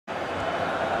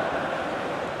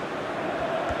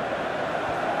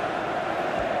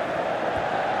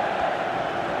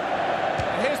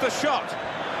the shot.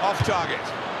 Off target.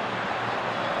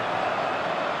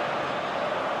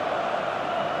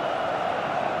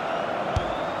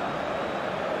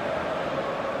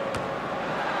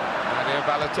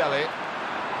 Balotelli.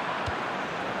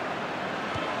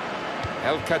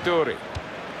 El Kaddouri.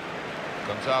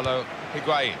 Gonzalo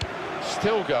Higuain.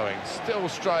 Still going, still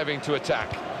striving to attack.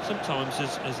 Sometimes,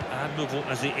 as admirable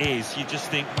as it is, you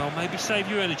just think, well, maybe save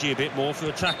your energy a bit more for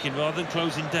attacking rather than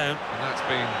closing down. And that's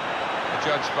been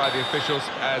judged by the officials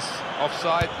as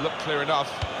offside. Looked clear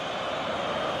enough.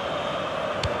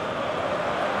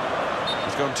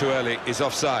 He's gone too early, he's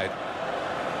offside.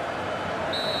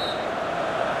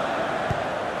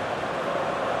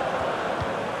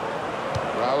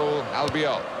 Raul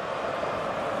Albiol.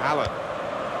 Allen.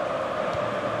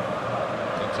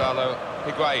 Gonzalo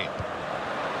Higuain.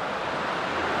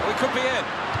 We could be in.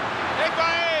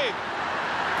 Higuain!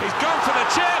 He's gone for the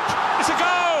chip. It's a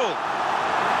goal!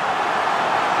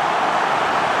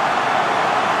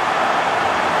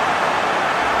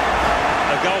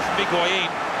 A goal from Higuain.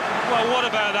 Well, what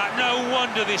about that? No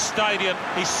wonder this stadium,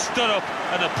 he stood up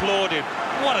and applauded.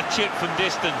 What a chip from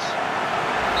distance.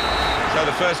 So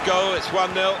the first goal, it's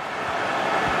 1-0.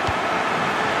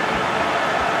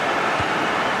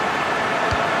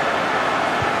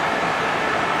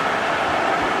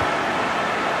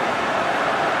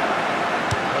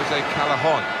 Jose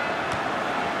Callahan.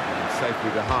 And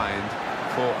safely behind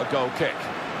for a goal kick.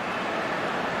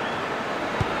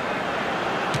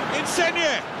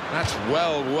 Insigne! That's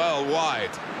well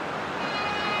wide.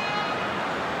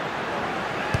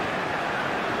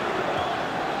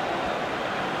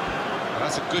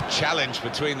 That's a good challenge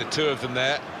between the two of them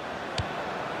there.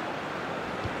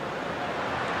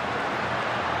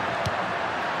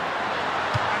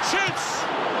 And shoots!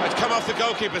 It's come off the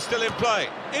goalkeeper, still in play.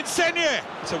 Insigne!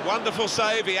 It's a wonderful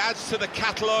save, he adds to the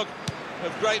catalogue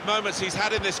of great moments he's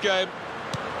had in this game.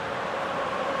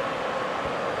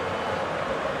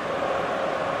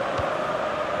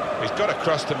 He's got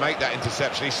across to make that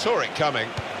interception, he saw it coming.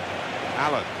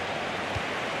 Allen.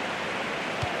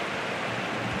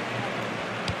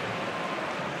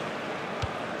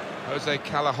 Jose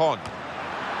Callahan.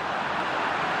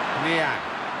 Nian.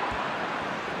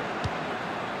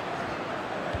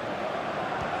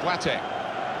 Boateng.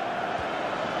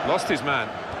 Lost his man.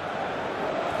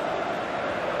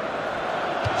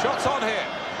 Shots on here.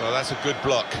 Well, that's a good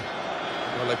block.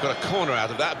 Well, they've got a corner out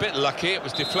of that. A bit lucky, it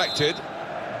was deflected.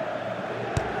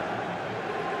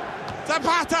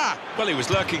 Zapata! Well, he was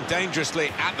lurking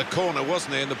dangerously at the corner,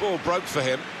 wasn't he? And the ball broke for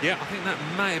him. Yeah, I think that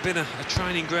may have been a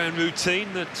training ground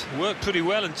routine that worked pretty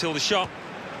well until the shot.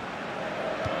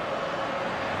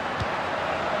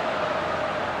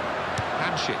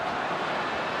 Hamsik.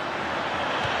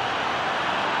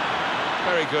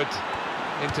 Very good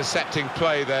intercepting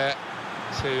play there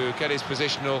to get his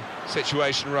positional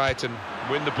situation right and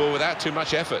win the ball without too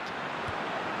much effort.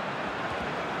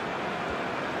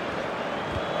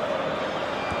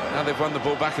 Now they've won the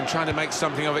ball back and trying to make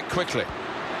something of it quickly.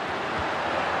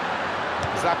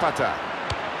 Zapata.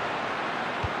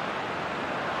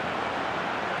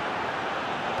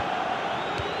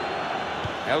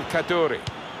 El Kaddouri.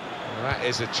 Well, that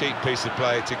is a cheap piece of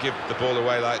play to give the ball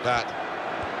away like that.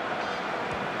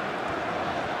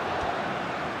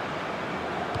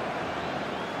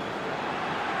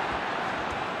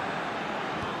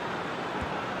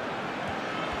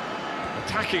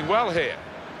 Attacking well here.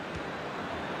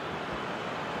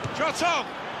 Shot on!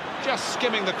 Just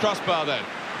skimming the crossbar then.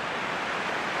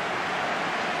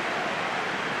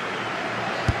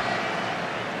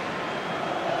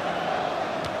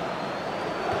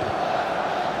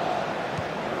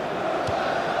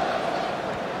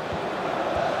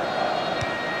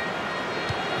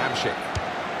 Hamsik.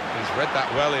 He's read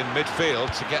that well in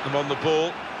midfield to get them on the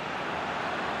ball.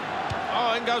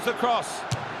 Oh, in goes the cross.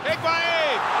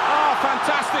 Higuain! Oh,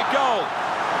 fantastic goal!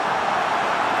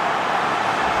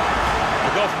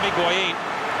 Goal from Higuain,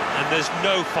 and there's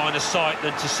no finer sight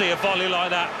than to see a volley like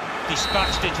that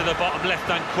dispatched into the bottom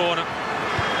left-hand corner.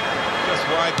 Just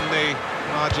widen the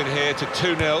margin here to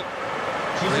 2-0.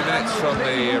 3 minutes from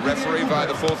the referee by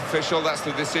the fourth official. That's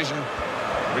the decision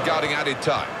regarding added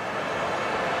time.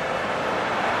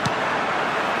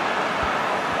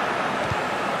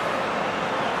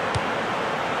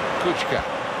 Kuchka.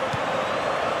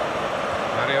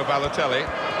 Mario Balotelli.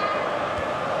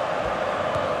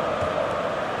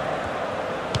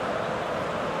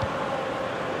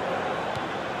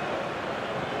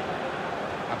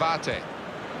 Abate.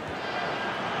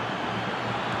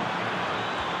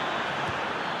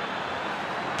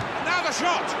 Now the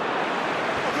shot!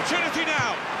 Opportunity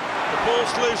now! The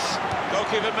ball's loose.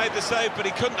 Goalkeeper made the save, but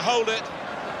he couldn't hold it.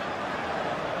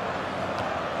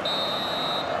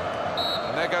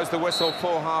 There goes the whistle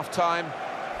for half-time.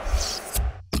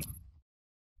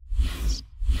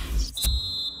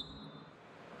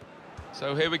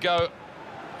 So here we go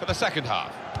for the second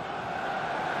half.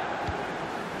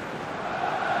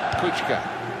 Kuchka.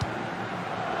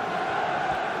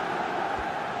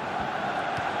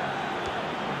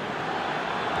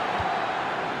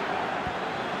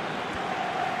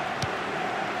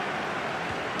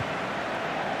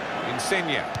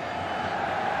 Insigne.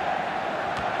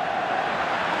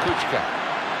 Kuchka.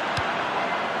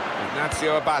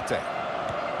 Ignacio Abate.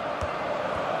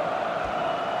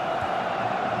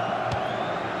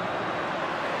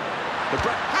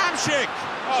 Hamsik!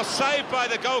 Oh, saved by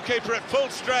the goalkeeper at full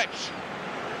stretch.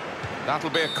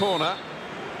 That'll be a corner.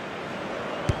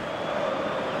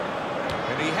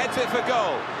 And he heads it for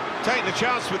goal. Taking the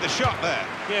chance with the shot there.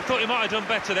 Yeah, thought he might have done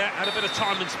better there. Had a bit of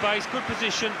time and space. Good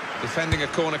position. Defending a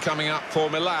corner coming up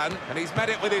for Milan. And he's met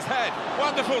it with his head.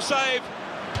 Wonderful save.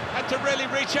 Had to really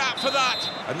reach out for that.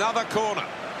 Another corner.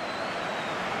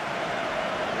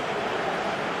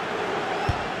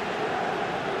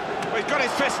 Well, he's got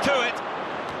his fist to it.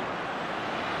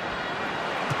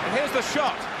 And here's the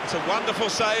shot. It's a wonderful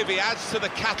save. He adds to the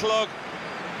catalogue.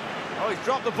 Oh, he's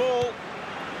dropped the ball.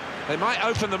 They might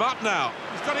open them up now.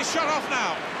 He's got his shot off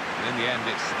now. And in the end,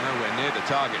 it's nowhere near the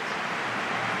target.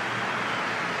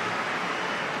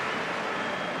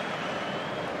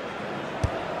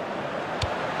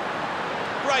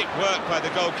 Great work by the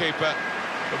goalkeeper.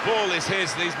 The ball is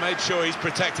his, and he's made sure he's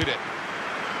protected it.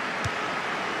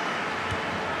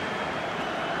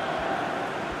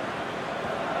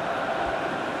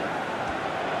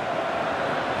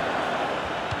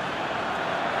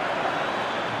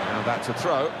 Now that's a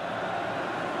throw.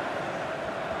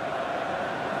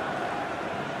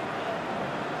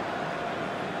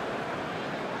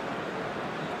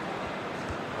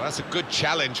 Well, that's a good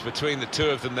challenge between the two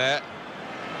of them there.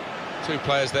 Two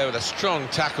players there with a strong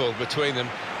tackle between them.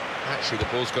 Actually, the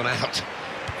ball's gone out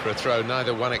for a throw.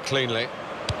 Neither won it cleanly.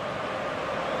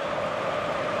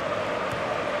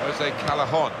 Jose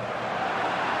Callejon.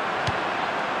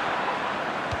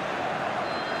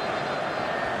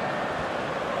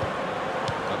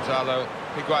 Gonzalo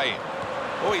Higuain.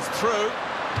 Oh, he's through.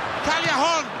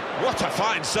 Callejon! What a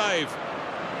fine save.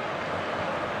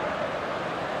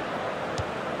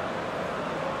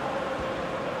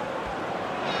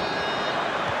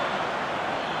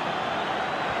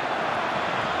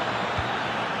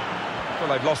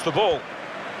 Well, they've lost the ball.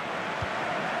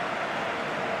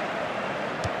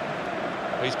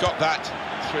 He's got that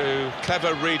through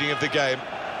clever reading of the game,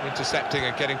 intercepting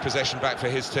and getting possession back for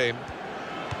his team.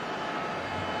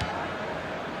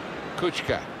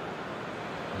 Kuchka.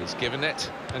 He's given it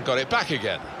and got it back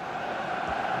again.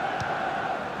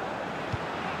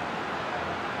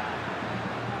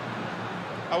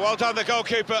 Oh, well done, the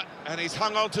goalkeeper, and he's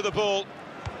hung on to the ball.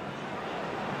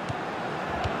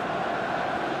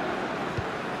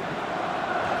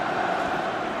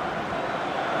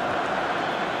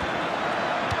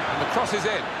 Crosses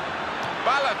in.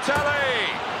 Balotelli!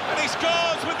 And he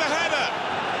scores with the header!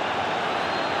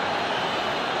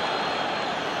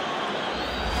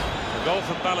 A goal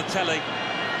from Balotelli.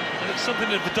 And it's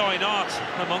something of a dying art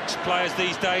amongst players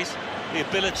these days. The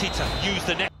ability to use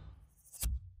the net.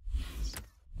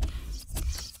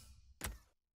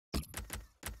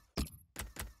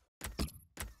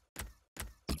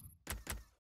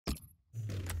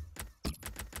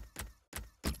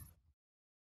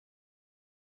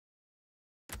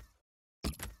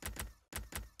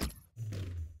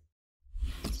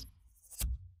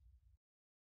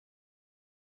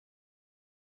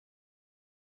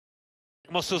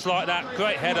 Muscles like that,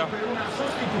 great header.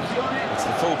 It's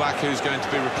the fullback who's going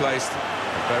to be replaced.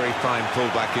 A very fine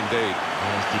fullback indeed.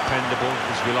 He's dependable,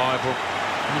 he's reliable,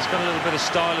 and he's got a little bit of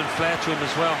style and flair to him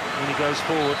as well when he goes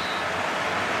forward.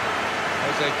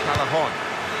 Jose Callejon.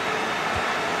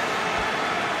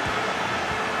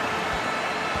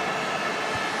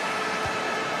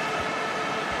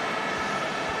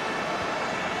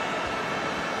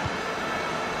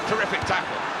 Terrific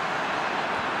tackle.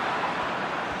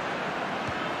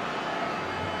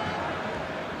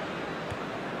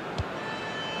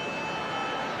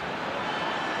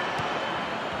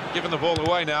 Given the ball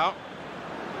away now.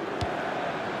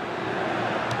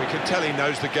 We can tell he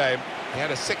knows the game. He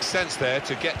had a sixth sense there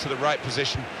to get to the right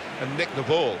position and nick the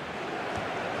ball.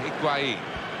 Higuain.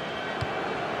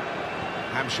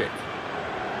 Hamsik.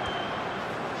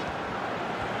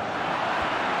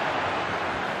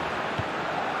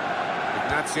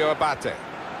 Ignacio Abate.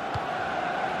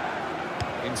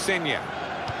 Insigne.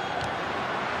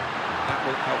 That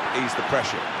will help ease the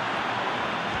pressure.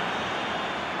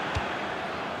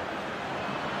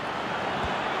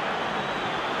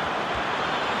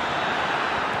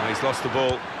 he's lost the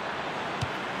ball.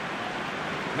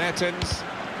 Mertens.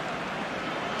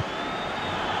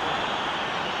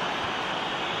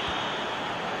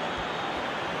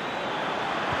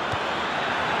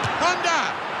 Honda!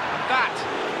 And that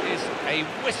is a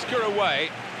whisker away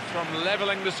from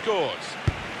levelling the scores.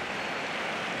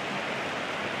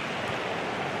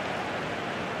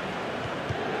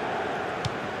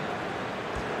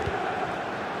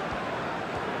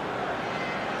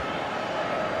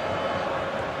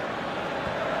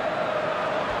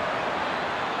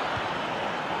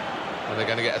 Well, they're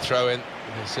going to get a throw in.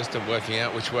 The system working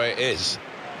out which way it is.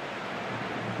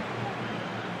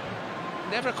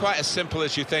 Never quite as simple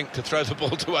as you think to throw the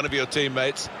ball to one of your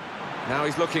teammates. Now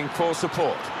he's looking for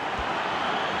support.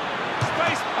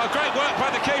 Space! Oh, great work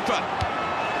by the keeper.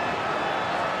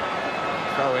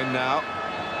 Throw in now.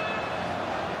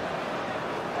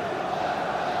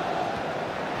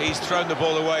 He's thrown the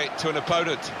ball away to an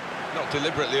opponent. Not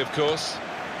deliberately, of course.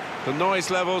 The noise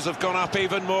levels have gone up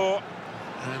even more.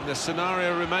 And the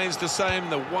scenario remains the same,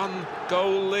 the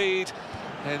one-goal lead.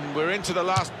 And we're into the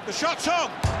last... The shot's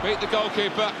on! Beat the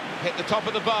goalkeeper, hit the top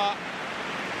of the bar.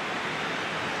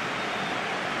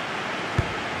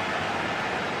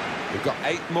 We've got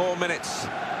 8 more minutes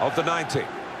of the 90.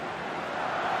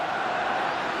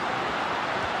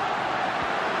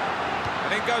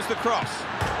 And in goes the cross.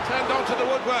 Turned onto the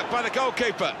woodwork by the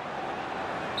goalkeeper.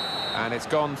 And it's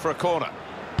gone for a corner.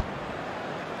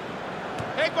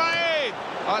 Higuain!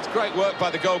 Oh, that's great work by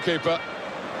the goalkeeper.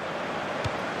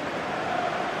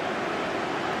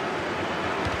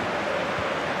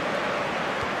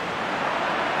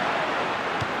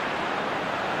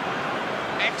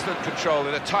 Excellent control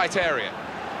in a tight area.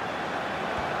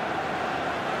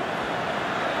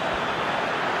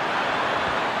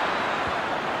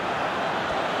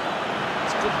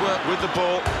 It's good work with the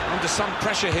ball. Under some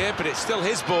pressure here, but it's still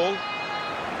his ball.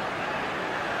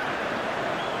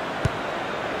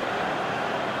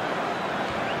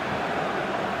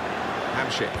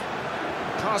 Hamsik.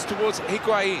 Pass towards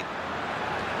Higuain.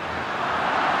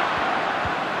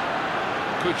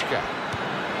 Kuchka.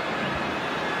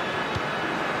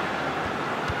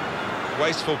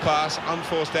 Wasteful pass,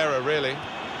 unforced error, really.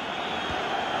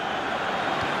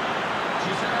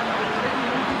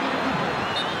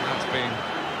 That's been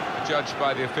judged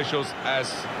by the officials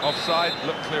as offside.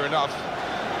 Looked clear enough.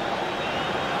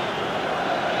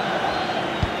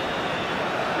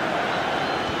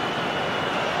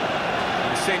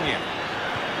 Insigne.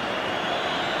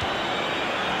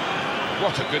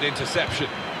 What a good interception.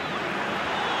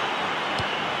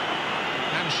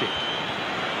 Hamsik.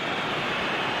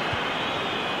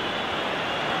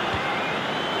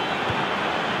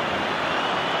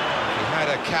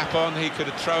 A cap on, he could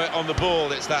throw it on the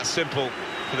ball. It's that simple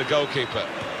for the goalkeeper.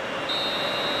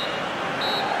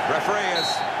 Referee has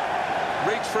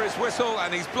reached for his whistle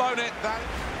and he's blown it.